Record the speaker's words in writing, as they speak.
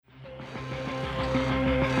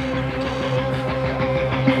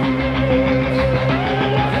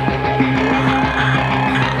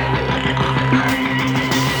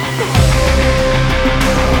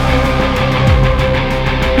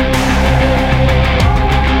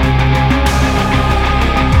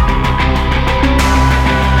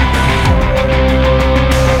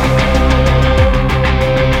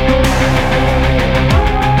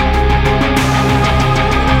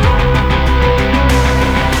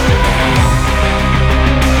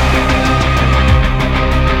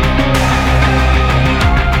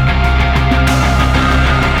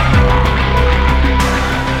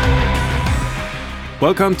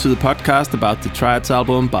Welcome to the podcast about the Triads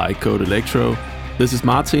album by Code Electro. This is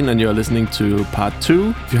Martin and you're listening to part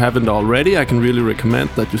 2. If you haven't already, I can really recommend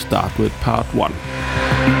that you start with part 1.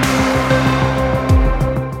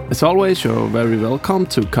 As always, you're very welcome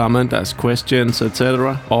to comment, ask questions,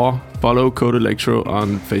 etc. or follow Code Electro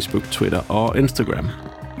on Facebook, Twitter or Instagram.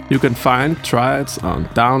 You can find Triads on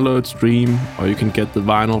download, stream, or you can get the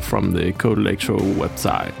vinyl from the Code Electro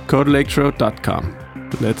website, codeelectro.com.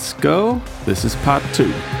 Let's go. This is part 2.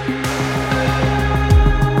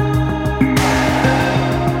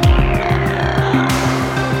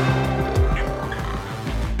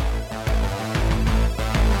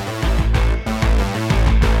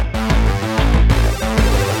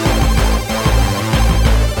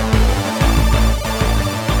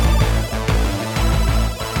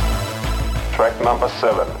 Track number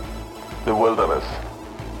 7, The Wilderness.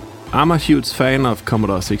 I'm a huge fan of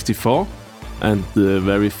Commodore 64 and the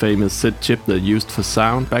very famous SID chip they used for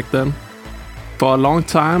sound back then. For a long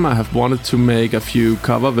time I have wanted to make a few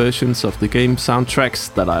cover versions of the game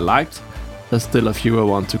soundtracks that I liked. There's still a few I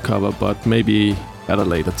want to cover, but maybe at a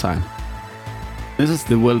later time. This is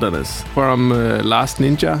The Wilderness from Last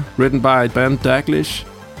Ninja, written by Ben Daglish,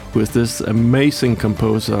 who is this amazing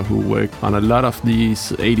composer who worked on a lot of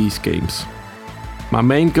these 80s games. My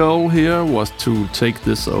main goal here was to take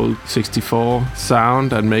this old 64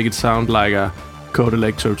 sound and make it sound like a Code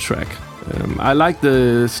Electro track. I like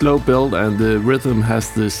the slow build and the rhythm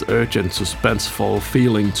has this urgent, suspenseful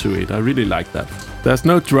feeling to it. I really like that. There's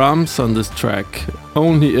no drums on this track,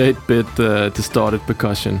 only 8-bit distorted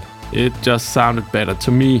percussion. It just sounded better to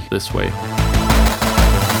me this way.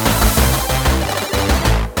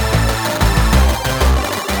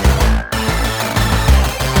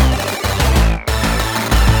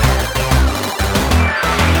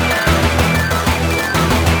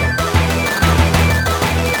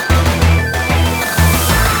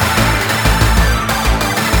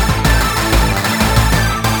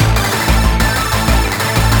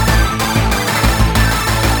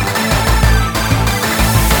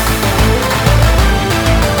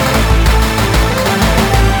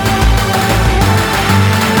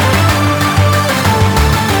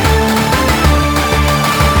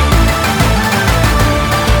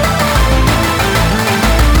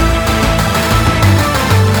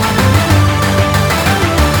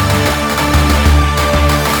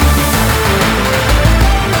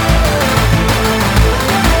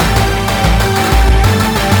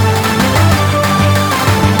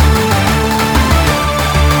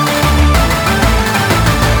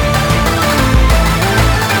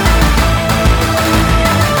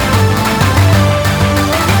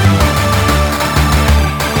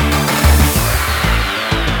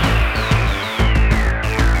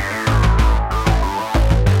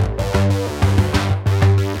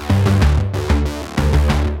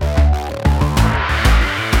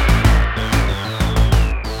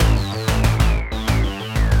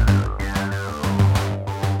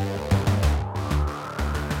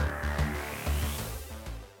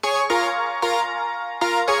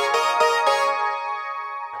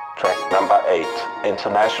 Track number 8,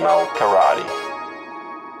 International Karate.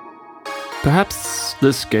 Perhaps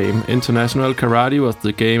this game, International Karate, was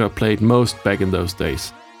the game I played most back in those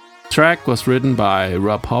days. The track was written by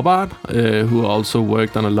Rob Hubbard, who also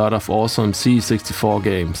worked on a lot of awesome C64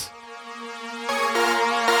 games.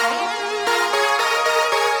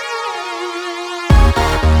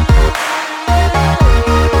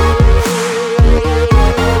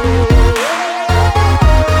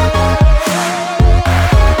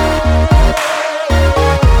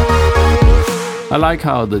 I like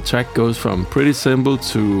how the track goes from pretty simple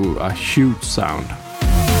to a huge sound.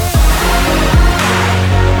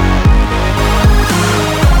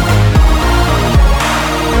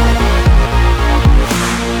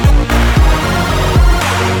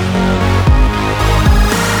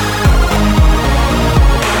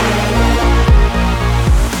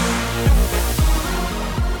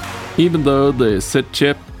 Even though the SID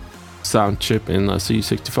chip, sound chip in a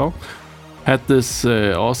C64, had this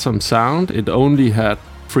awesome sound, it only had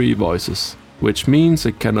 3 voices, which means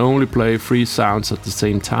it can only play 3 sounds at the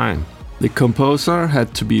same time. The composer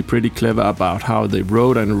had to be pretty clever about how they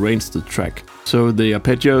wrote and arranged the track, so the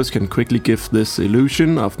arpeggios can quickly give this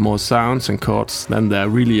illusion of more sounds and chords than there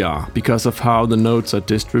really are, because of how the notes are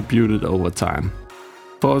distributed over time.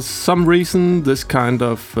 For some reason, this kind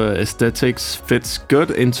of aesthetics fits good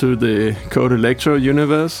into the Code Electro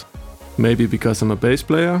universe. Maybe because I'm a bass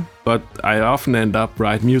player, but I often end up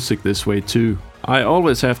write music this way too. I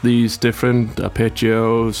always have these different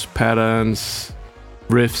arpeggios, patterns,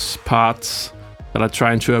 riffs, parts that I'm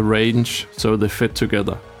trying to arrange so they fit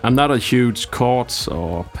together. I'm not a huge chords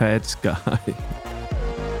or pads guy.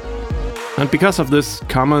 And because of this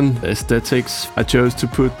common aesthetics, I chose to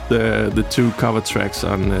put the 2 cover tracks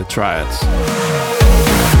on Triads.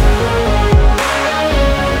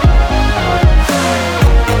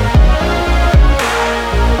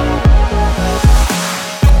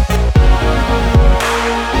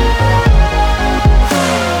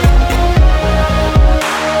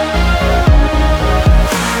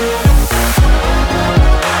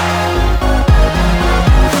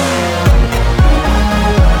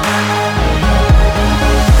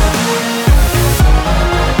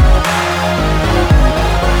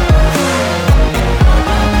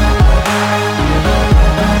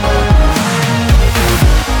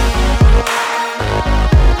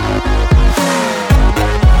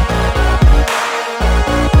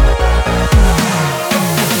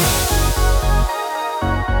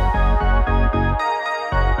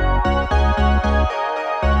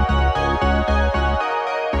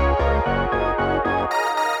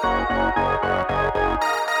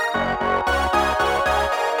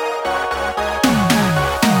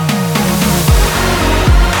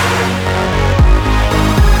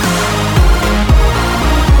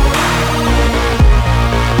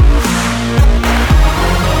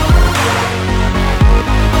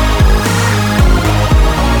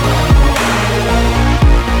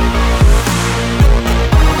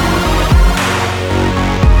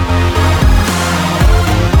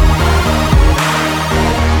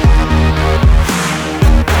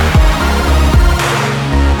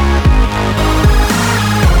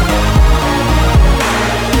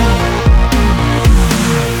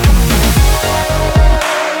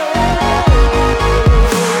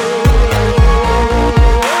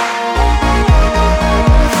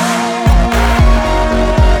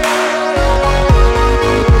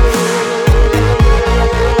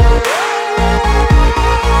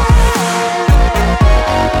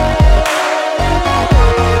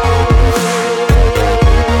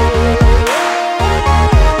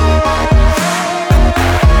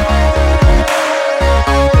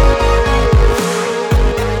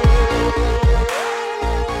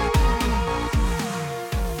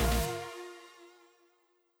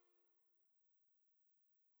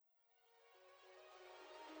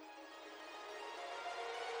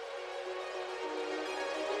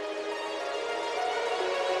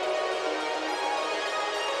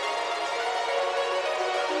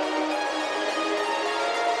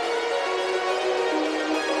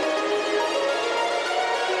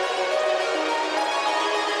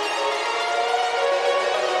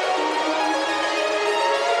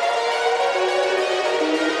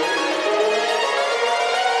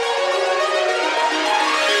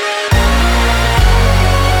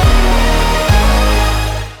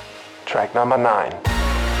 Track number 9,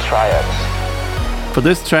 Triads. For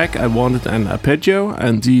this track I wanted an arpeggio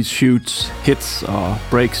and these huge hits or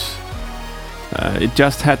breaks. It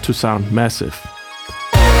just had to sound massive.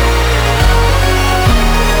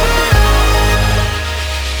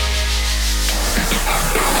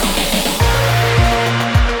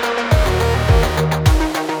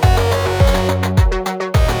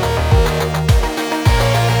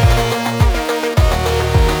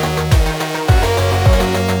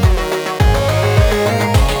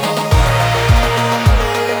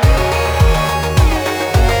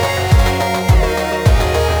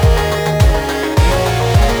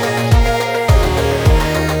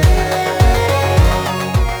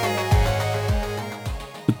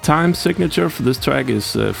 Time signature for this track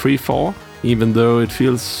is 3/4, even though it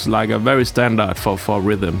feels like a very standard for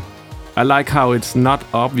rhythm. I like how it's not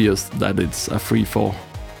obvious that it's a 3/4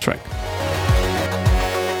 track.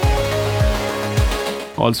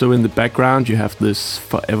 Also in the background you have this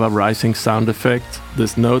forever rising sound effect,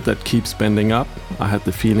 this note that keeps bending up. I had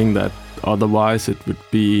the feeling that otherwise it would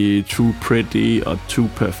be too pretty or too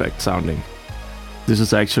perfect sounding. This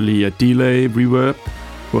is actually a delay reverb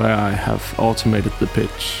where I have automated the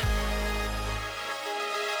pitch.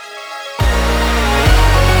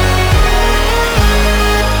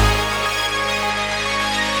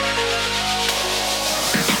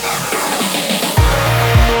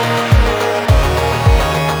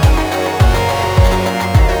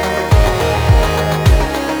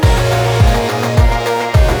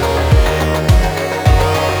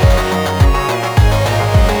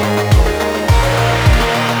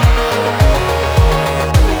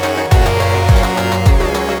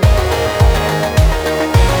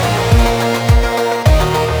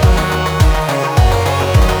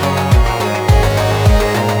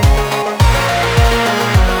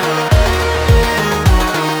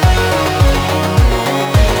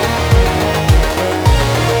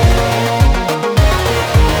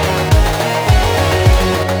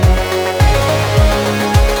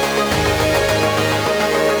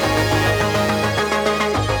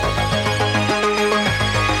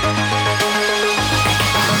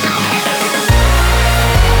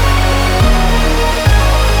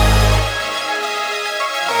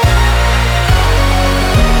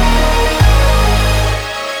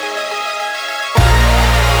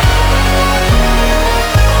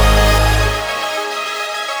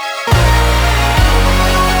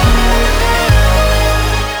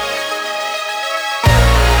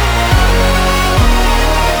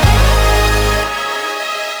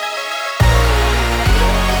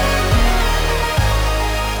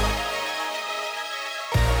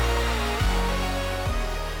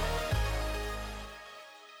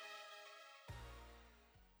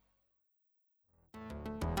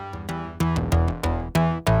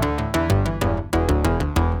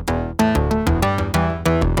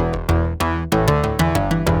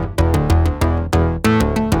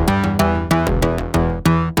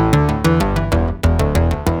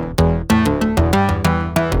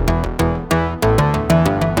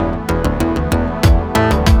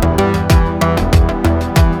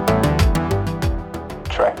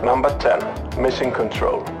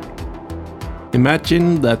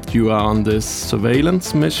 Imagine that you are on this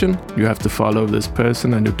surveillance mission. You have to follow this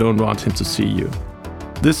person and you don't want him to see you.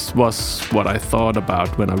 This was what I thought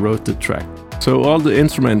about when I wrote the track. So all the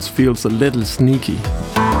instruments feels a little sneaky.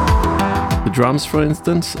 The drums, for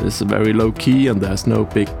instance, is very low key and there's no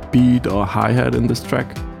big beat or hi-hat in this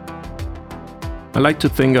track. I like to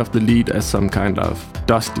think of the lead as some kind of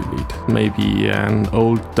dusty lead, maybe an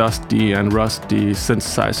old dusty and rusty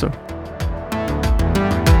synthesizer.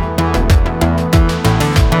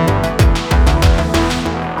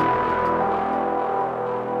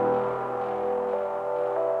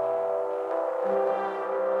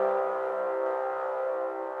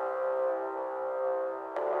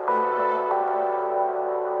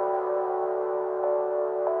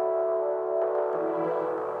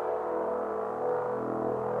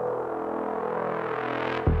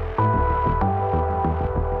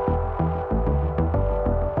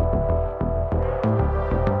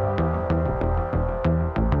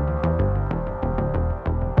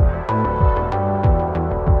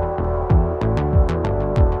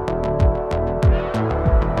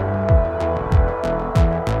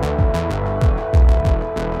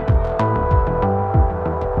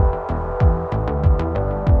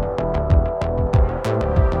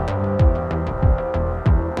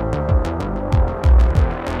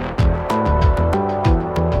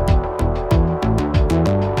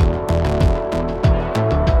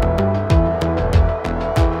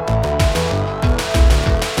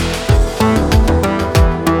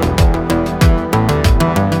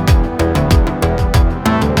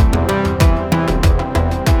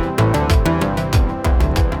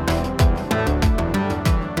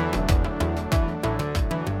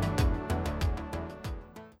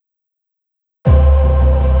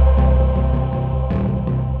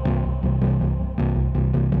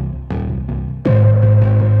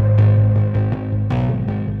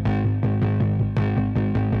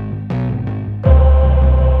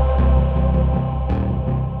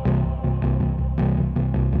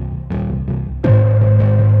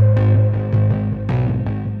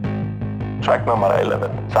 Track number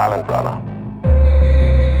 11, Silent Runner.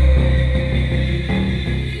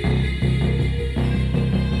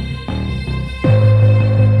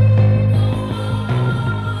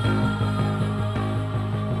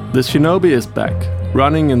 The shinobi is back,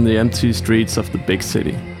 running in the empty streets of the big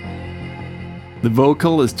city. The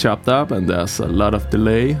vocal is chopped up and there's a lot of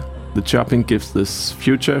delay. The chopping gives this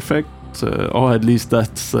future effect, or at least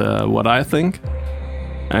that's what I think.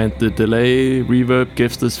 And the delay reverb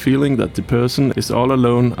gives this feeling that the person is all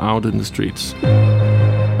alone out in the streets.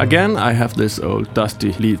 Again, I have this old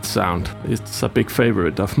dusty lead sound. It's a big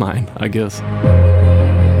favorite of mine, I guess.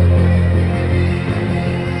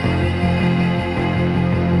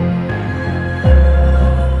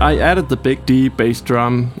 I added the big D bass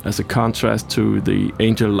drum as a contrast to the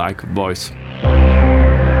angel-like voice.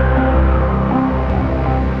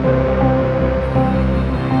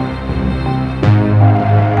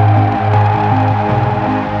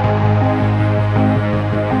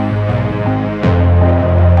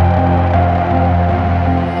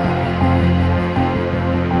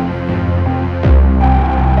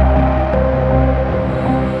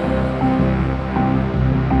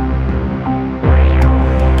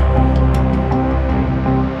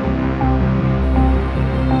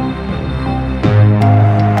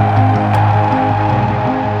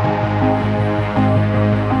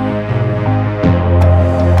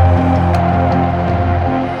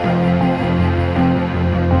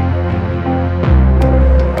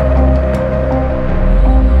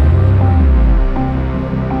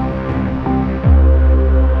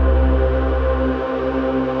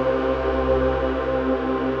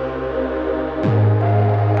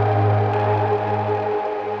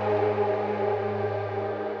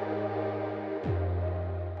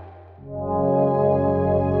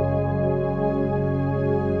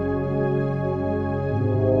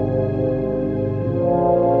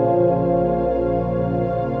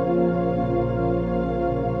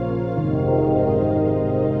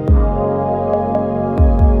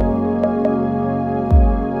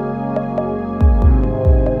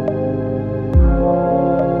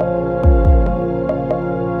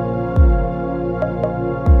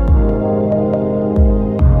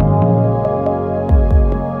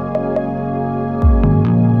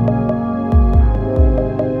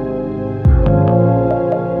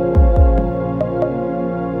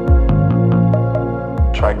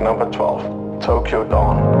 Track number 12, Tokyo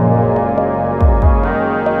Dawn.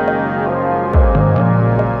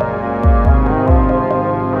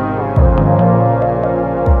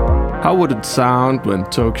 How would it sound when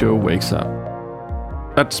Tokyo wakes up?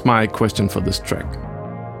 That's my question for this track.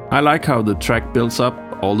 I like how the track builds up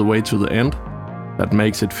all the way to the end. That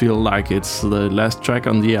makes it feel like it's the last track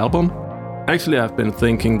on the album. Actually, I've been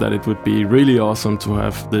thinking that it would be really awesome to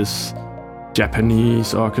have this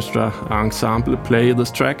Japanese orchestra ensemble play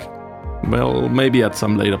this track. Well, maybe at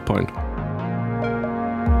some later point.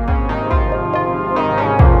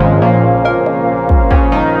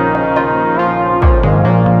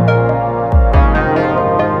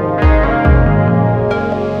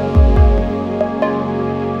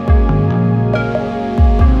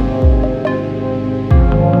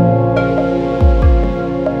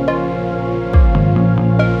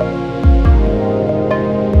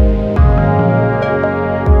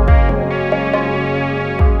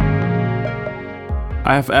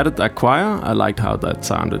 I have added a choir. I liked how that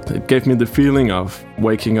sounded. It gave me the feeling of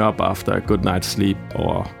waking up after a good night's sleep,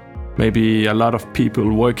 or maybe a lot of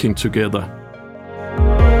people working together.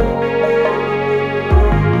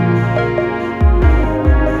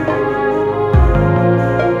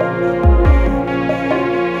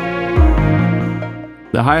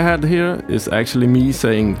 The hi-hat here is actually me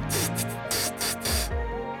saying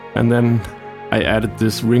and then I added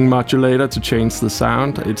this ring modulator to change the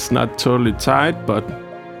sound. It's not totally tight, but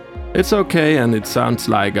it's okay, and it sounds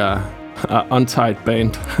like a untight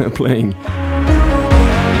band playing.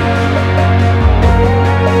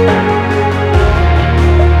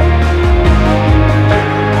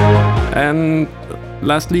 And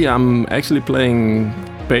lastly, I'm actually playing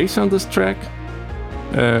bass on this track.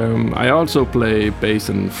 I also play bass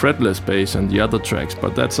and fretless bass on the other tracks,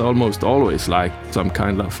 but that's almost always like some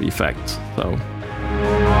kind of effect. So.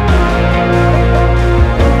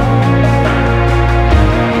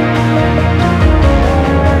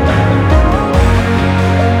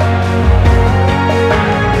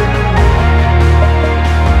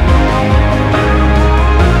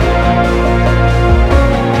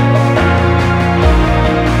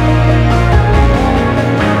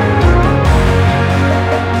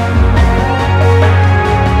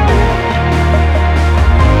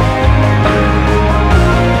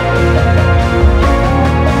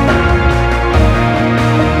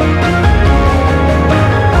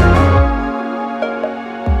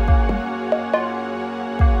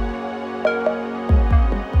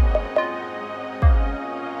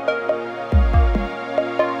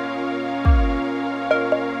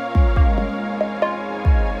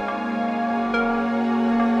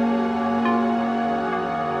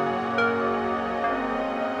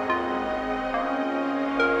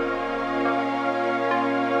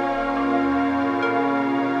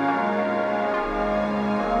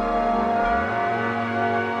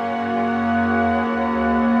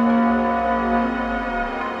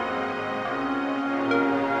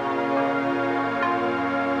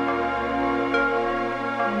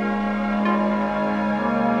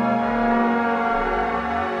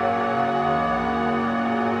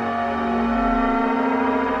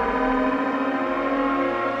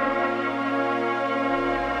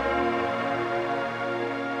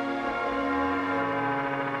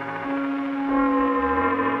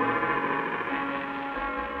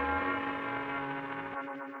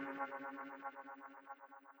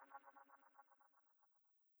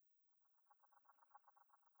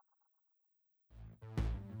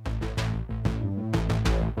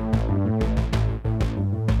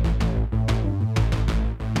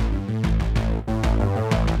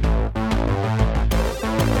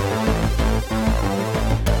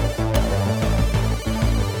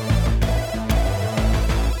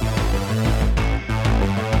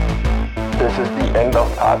 This is the end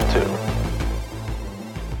of part 2.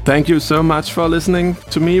 Thank you so much for listening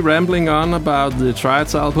to me rambling on about the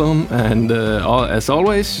Triads album, and as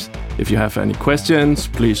always, if you have any questions,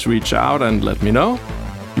 please reach out and let me know.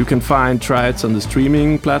 You can find Triads on the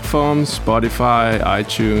streaming platforms, Spotify,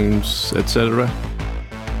 iTunes, etc.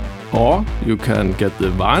 Or you can get the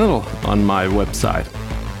vinyl on my website.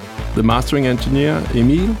 The mastering engineer,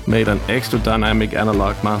 Emil, made an extra dynamic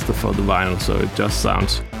analog master for the vinyl, so it just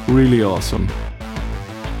sounds really awesome.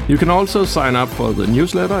 You can also sign up for the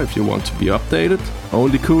newsletter if you want to be updated.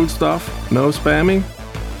 Only cool stuff, no spamming.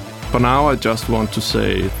 For now, I just want to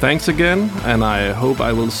say thanks again, and I hope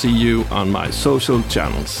I will see you on my social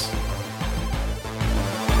channels.